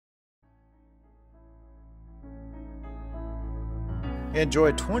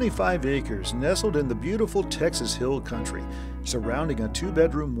Enjoy 25 acres nestled in the beautiful Texas Hill Country, surrounding a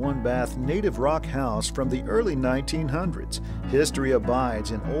 2-bedroom, 1-bath native rock house from the early 1900s. History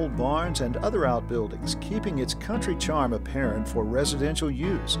abides in old barns and other outbuildings, keeping its country charm apparent for residential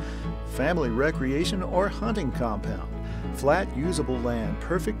use, family recreation, or hunting compound. Flat, usable land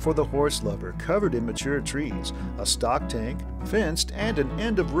perfect for the horse lover, covered in mature trees, a stock tank, fenced, and an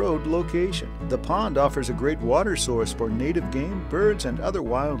end-of-road location. The pond offers a great water source for native game, birds, and other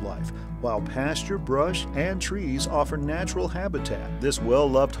wildlife, while pasture, brush, and trees offer natural habitat. This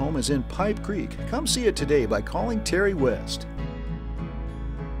well-loved home is in Pipe Creek. Come see it today by calling Terry West.